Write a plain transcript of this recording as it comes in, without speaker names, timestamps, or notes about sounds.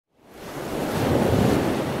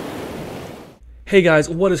Hey guys,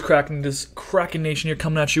 what is cracking? This Krakenation here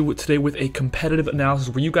coming at you today with a competitive analysis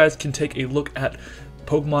where you guys can take a look at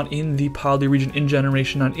Pokemon in the Paldea region in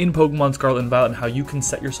Generation 9 in Pokemon Scarlet and Violet and how you can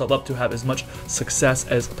set yourself up to have as much success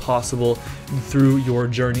as possible through your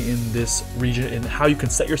journey in this region, and how you can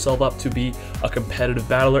set yourself up to be a competitive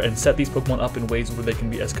battler and set these Pokemon up in ways where they can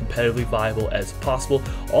be as competitively viable as possible.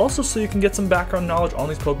 Also, so you can get some background knowledge on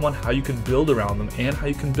these Pokemon, how you can build around them and how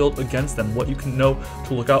you can build against them, what you can know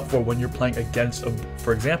to look out for when you're playing against,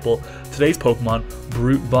 for example, today's Pokemon,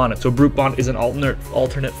 Brute Bonnet. So Brute Bonnet is an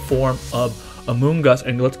alternate form of Amoonguss,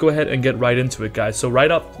 and let's go ahead and get right into it, guys. So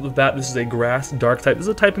right off the bat, this is a grass dark type. This is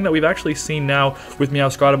a typing that we've actually seen now with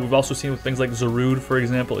Scarlet. We've also seen with things like Zarude, for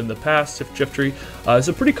example, in the past. Shiftry. It's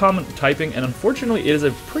a pretty common typing, and unfortunately, it is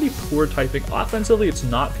a pretty poor typing. Offensively, it's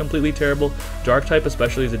not completely terrible. Dark type,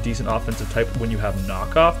 especially, is a decent offensive type when you have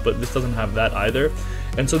knockoff, but this doesn't have that either.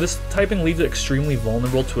 And so this typing leaves it extremely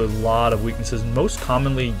vulnerable to a lot of weaknesses. Most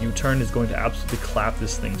commonly, U-turn is going to absolutely clap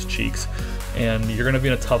this thing's cheeks, and you're going to be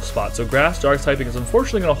in a tough spot. So grass dark typing is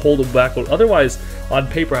unfortunately going to hold it back, but otherwise on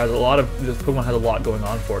paper this Pokemon has a lot going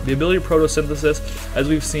on for it. The ability photosynthesis, as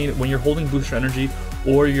we've seen, when you're holding booster energy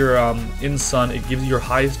or you're in sun, it gives you your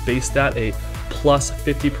highest base stat a plus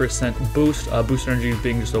 50% boost. Booster energy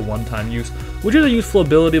being just a one-time use, which is a useful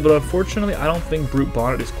ability, but unfortunately I don't think Brute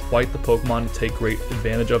Bonnet is quite the Pokemon to take great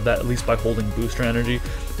advantage of that, at least by holding booster energy.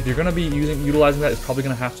 If you're going to be utilizing that, it's probably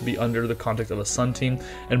going to have to be under the context of a Sun team,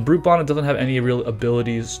 and Brute Bonnet doesn't have any real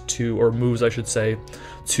abilities to, or moves I should say,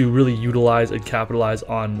 to really utilize and capitalize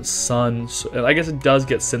on Sun. So I guess it does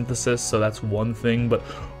get Synthesis, so that's one thing, but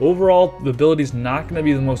overall the ability is not going to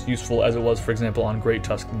be the most useful as it was, for example, on Great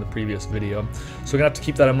Tusk in the previous video. So we're going to have to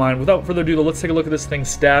keep that in mind. Without further ado, let's take a look at this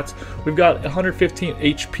thing's stats. We've got 115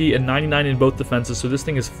 HP and 99 in both defenses, so this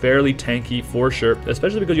thing is fairly tanky for sure,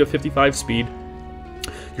 especially because you have 55 speed.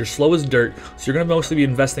 You're slow as dirt, so you're going to mostly be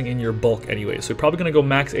investing in your bulk anyway. So you're probably going to go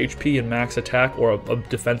max HP and max attack, or a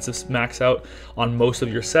defensive max out on most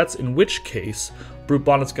of your sets, in which case Brute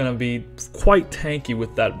Bonnet's going to be quite tanky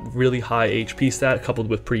with that really high HP stat coupled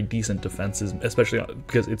with pretty decent defenses, especially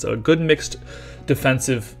because it's a good mixed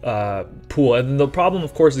defensive pool. And the problem,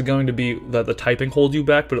 of course, is going to be that the typing holds you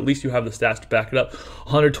back, but at least you have the stats to back it up.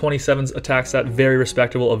 127's attack stat, very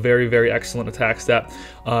respectable, a very, very excellent attack stat.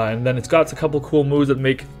 And then it's got a couple cool moves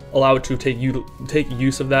that allow it to take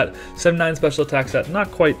use of that. 79 special attack stat, not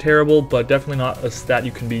quite terrible, but definitely not a stat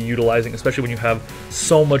you can be utilizing, especially when you have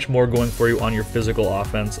so much more going for you on your physical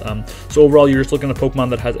offense. So overall, you're just looking at a Pokemon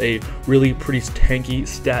that has a really pretty tanky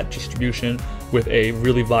stat distribution with a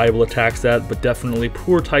really viable attack stat, but definitely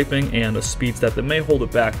poor typing and a speed stat that may hold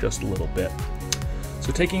it back just a little bit.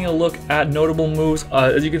 So taking a look at notable moves,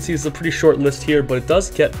 as you can see, it's a pretty short list here, but it does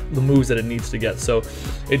get the moves that it needs to get. So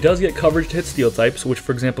it does get coverage to hit steel types, which,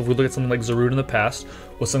 for example, if we look at something like Zarude in the past,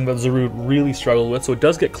 was something that Zarude really struggled with. So it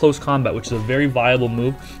does get close combat, which is a very viable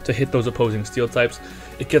move to hit those opposing steel types.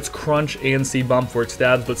 It gets Crunch and C-Bomb for its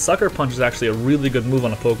stabs, but Sucker Punch is actually a really good move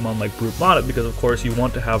on a Pokemon like Brute Bonnet because, of course, you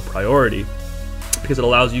want to have priority, because it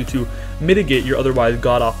allows you to mitigate your otherwise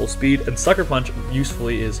god-awful speed, and Sucker Punch,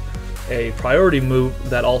 usefully, is a priority move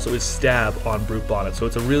that also is stab on Brute Bonnet. So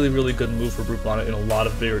it's a really, really good move for Brute Bonnet in a lot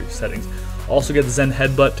of various settings. Also gets Zen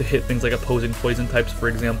Headbutt to hit things like opposing poison types, for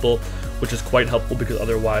example, which is quite helpful because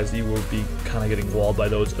otherwise you will be kind of getting walled by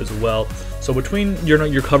those as well. So between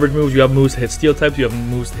your coverage moves, you have moves to hit steel types, you have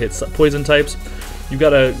moves to hit poison types, you've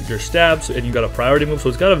got your stabs, and you've got a priority move, so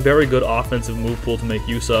it's got a very good offensive move pool to make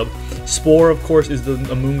use of. Spore, of course, is the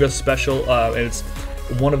Amoonguss special, and it's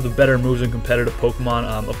one of the better moves in competitive Pokemon.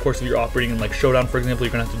 Of course, if you're operating in like Showdown, for example,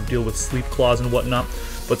 you're going to have to deal with Sleep Claws and whatnot,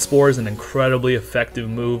 but Spore is an incredibly effective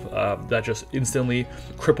move that just instantly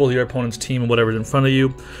cripples your opponent's team and whatever's in front of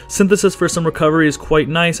you. Synthesis for some recovery is quite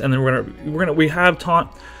nice, and then we have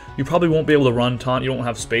Taunt. You probably won't be able to run Taunt. You don't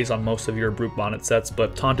have space on most of your Brute Bonnet sets,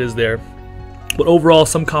 but Taunt is there. But overall,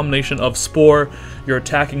 some combination of Spore, your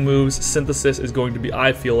attacking moves, Synthesis is going to be,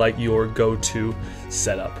 I feel like, your go-to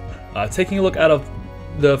setup. Taking a look at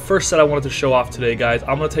the first set I wanted to show off today, guys,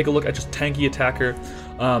 I'm going to take a look at just tanky attacker.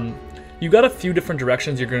 You've got a few different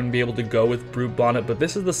directions you're going to be able to go with Brute Bonnet, but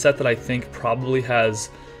this is the set that I think probably has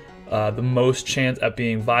the most chance at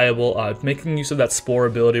being viable. Making use of that Spore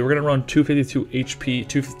ability, we're going to run 252 HP,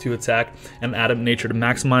 252 attack, and Adamant Nature to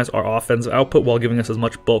maximize our offensive output while giving us as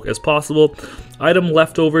much bulk as possible. Item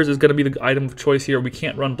Leftovers is going to be the item of choice here. We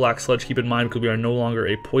can't run Black Sludge, keep in mind, because we are no longer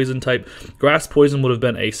a poison type. Grass Poison would have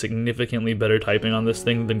been a significantly better typing on this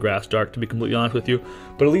thing than Grass Dark, to be completely honest with you.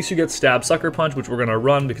 But at least you get Stab Sucker Punch, which we're going to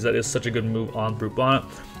run because that is such a good move on Brute Bonnet.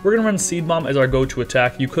 We're going to run Seed Bomb as our go-to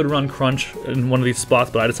attack. You could run Crunch in one of these spots,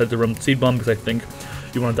 but I decided to run Seed Bomb because I think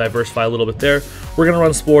you want to diversify a little bit there. We're going to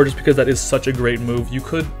run Spore just because that is such a great move. You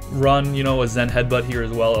could run, you know, a Zen Headbutt here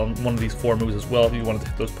as well on one of these 4 moves as well if you wanted to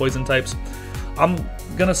hit those poison types. I'm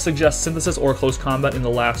going to suggest Synthesis or Close Combat in the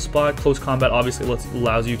last spot. Close Combat obviously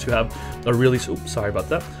allows you to have a really,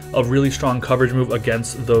 a really strong coverage move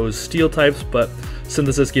against those steel types, but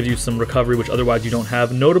Synthesis gives you some recovery, which otherwise you don't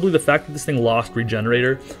have. Notably, the fact that this thing lost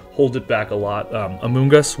Regenerator holds it back a lot.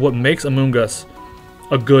 Amoonguss, what makes Amoonguss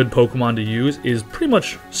a good Pokemon to use is pretty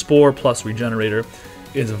much Spore plus Regenerator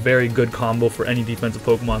is a very good combo for any defensive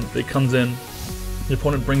Pokemon. It comes in, the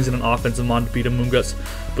opponent brings in an offensive mon to beat Amoonguss,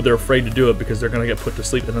 but they're afraid to do it because they're going to get put to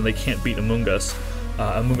sleep and then they can't beat Amoonguss.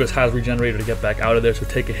 Amoonguss has Regenerator to get back out of there, so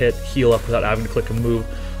take a hit, heal up without having to click a move.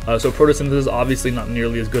 So Photosynthesis is obviously not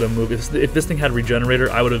nearly as good a move. If this thing had Regenerator,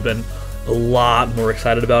 I would have been a lot more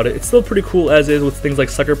excited about it. It's still pretty cool as is with things like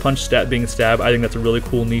Sucker Punch, being Stab. I think that's a really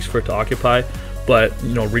cool niche for it to occupy, but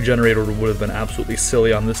you know, Regenerator would have been absolutely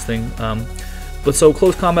silly on this thing. But so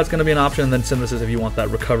Close Combat's going to be an option, and then Synthesis if you want that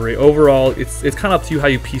recovery. Overall, it's kind of up to you how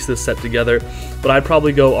you piece this set together, but I'd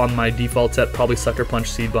probably go on my default set, probably Sucker Punch,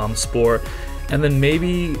 Seed Bomb, Spore, and then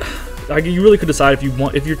maybe you really could decide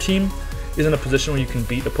if your team is in a position where you can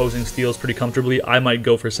beat opposing steals pretty comfortably. I might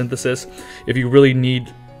go for Synthesis. If you really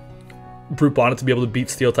need Brute Bonnet to be able to beat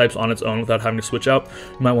steel types on its own without having to switch out,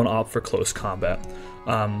 you might want to opt for Close Combat.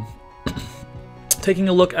 Taking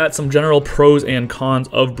a look at some general pros and cons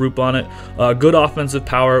of Brute Bonnet. Good offensive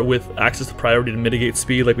power with access to priority to mitigate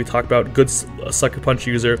speed, like we talked about. Good Sucker Punch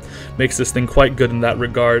user makes this thing quite good in that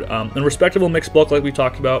regard. And respectable mixed bulk, like we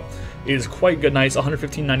talked about, is quite good. Nice.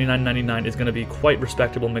 115, 99, 99 is going to be quite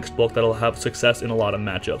respectable mixed bulk that'll have success in a lot of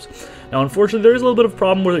matchups. Now, unfortunately, there is a little bit of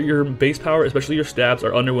problem where your base power, especially your stabs,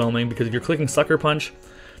 are underwhelming because if you're clicking Sucker Punch,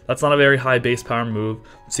 that's not a very high base power move.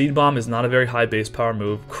 Seed Bomb is not a very high base power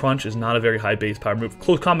move. Crunch is not a very high base power move.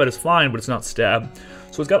 Close Combat is fine, but it's not Stab.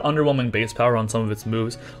 So it's got underwhelming base power on some of its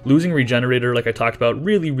moves. Losing Regenerator, like I talked about,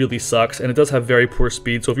 really sucks, and it does have very poor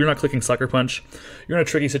speed. So if you're not clicking Sucker Punch, you're in a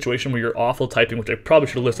tricky situation where you're awful typing, which I probably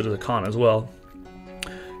should have listed as a con as well.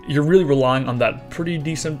 You're really relying on that pretty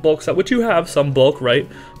decent bulk set, which you have some bulk, right?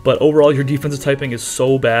 But overall, your defensive typing is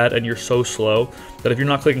so bad and you're so slow that if you're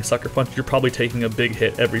not clicking Sucker Punch, you're probably taking a big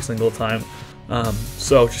hit every single time.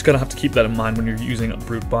 So just gonna have to keep that in mind when you're using a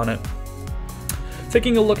Brute Bonnet.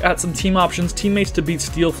 Taking a look at some team options, teammates to beat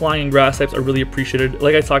Steel, Flying, and Grass types are really appreciated.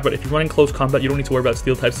 Like I talked about, if you're running Close Combat, you don't need to worry about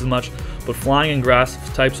Steel types as much, but Flying and Grass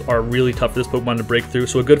types are really tough for this Pokemon to break through,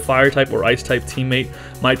 so a good Fire type or Ice type teammate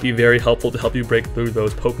might be very helpful to help you break through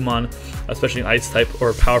those Pokemon, especially an Ice type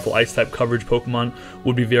or powerful Ice type coverage Pokemon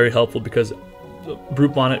would be very helpful because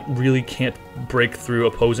Brute Bonnet really can't break through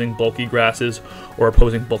opposing bulky grasses or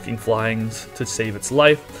opposing bulking flyings to save its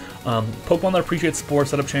life. Pokemon that appreciate Spore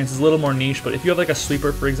setup chance is a little more niche, but if you have like a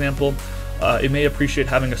Sweeper, for example, it may appreciate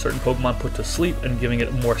having a certain Pokemon put to sleep and giving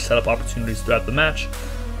it more setup opportunities throughout the match.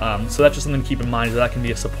 So that's just something to keep in mind, that can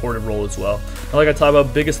be a supportive role as well. Now, like I talked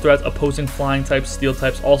about, biggest threats, opposing Flying types, Steel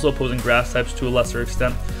types, also opposing Grass types to a lesser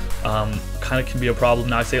extent. Kind of can be a problem.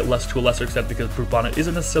 Now I say it to a lesser extent because Brute Bonnet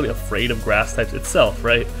isn't necessarily afraid of Grass types itself,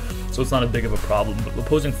 right? So it's not a big of a problem, but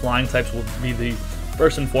opposing Flying types will be the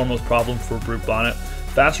first and foremost problem for Brute Bonnet.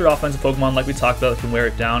 Faster offensive Pokemon, like we talked about, can wear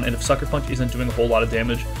it down, and if Sucker Punch isn't doing a whole lot of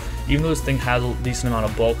damage, even though this thing has a decent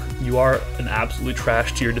amount of bulk, you are an absolute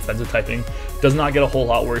trash to your defensive typing. Does not get a whole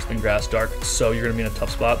lot worse than Grass Dark, so you're going to be in a tough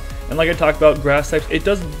spot. And like I talked about, Grass types, it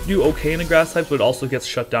does do okay in the Grass types, but it also gets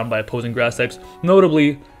shut down by opposing Grass types.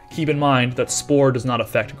 Notably, keep in mind that Spore does not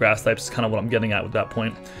affect Grass types, is kind of what I'm getting at with that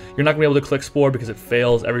point. You're not going to be able to click Spore because it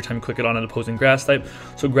fails every time you click it on an opposing Grass type,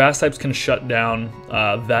 so Grass types can shut down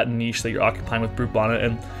that niche that you're occupying with Brute Bonnet,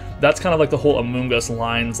 and that's kind of like the whole Amoonguss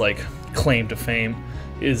line's like claim to fame,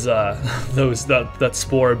 is that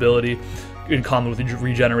Spore ability in common with the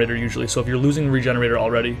Regenerator usually. So if you're losing Regenerator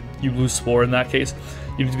already, you lose Spore in that case.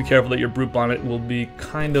 You need to be careful that your Brute Bonnet will be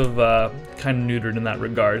kind of neutered in that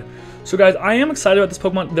regard. So guys, I am excited about this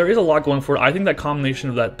Pokemon. There is a lot going for it. I think that combination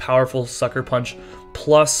of that powerful Sucker Punch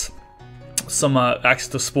plus some access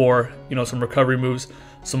to Spore, you know, some recovery moves,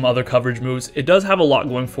 some other coverage moves, it does have a lot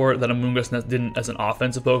going for it that Amoonguss didn't as an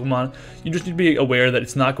offensive Pokemon. You just need to be aware that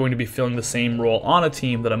it's not going to be filling the same role on a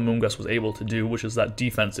team that Amoonguss was able to do, which is that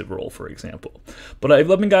defensive role, for example. But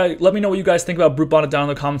let me know what you guys think about Brute Bonnet down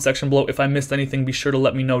in the comment section below. If I missed anything, be sure to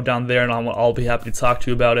let me know down there, and I'll be happy to talk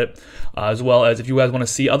to you about it. As well as if you guys want to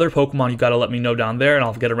see other Pokemon, you got to let me know down there, and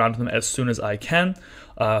I'll get around to them as soon as I can.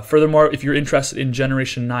 Furthermore, if you're interested in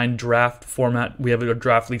Generation 9 draft format, we have a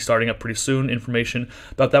draft league starting up pretty soon. Information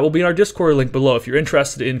about that will be in our Discord link below. If you're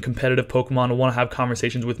interested in competitive Pokemon and want to have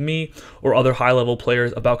conversations with me or other high-level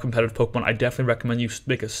players about competitive Pokemon, I definitely recommend you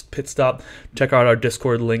make a pit stop. Check out our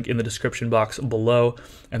Discord link in the description box below,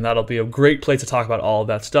 and that'll be a great place to talk about all of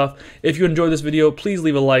that stuff. If you enjoyed this video, please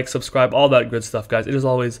leave a like, subscribe, all that good stuff, guys. It is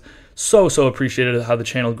always so appreciated how the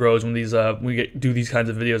channel grows when these do these kinds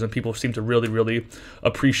of videos and people seem to really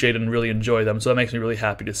appreciate it and really enjoy them. So that makes me really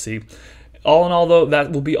happy to see. All in all, though,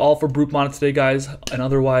 that will be all for BONNET today, guys. And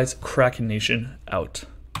otherwise, Krakenation out.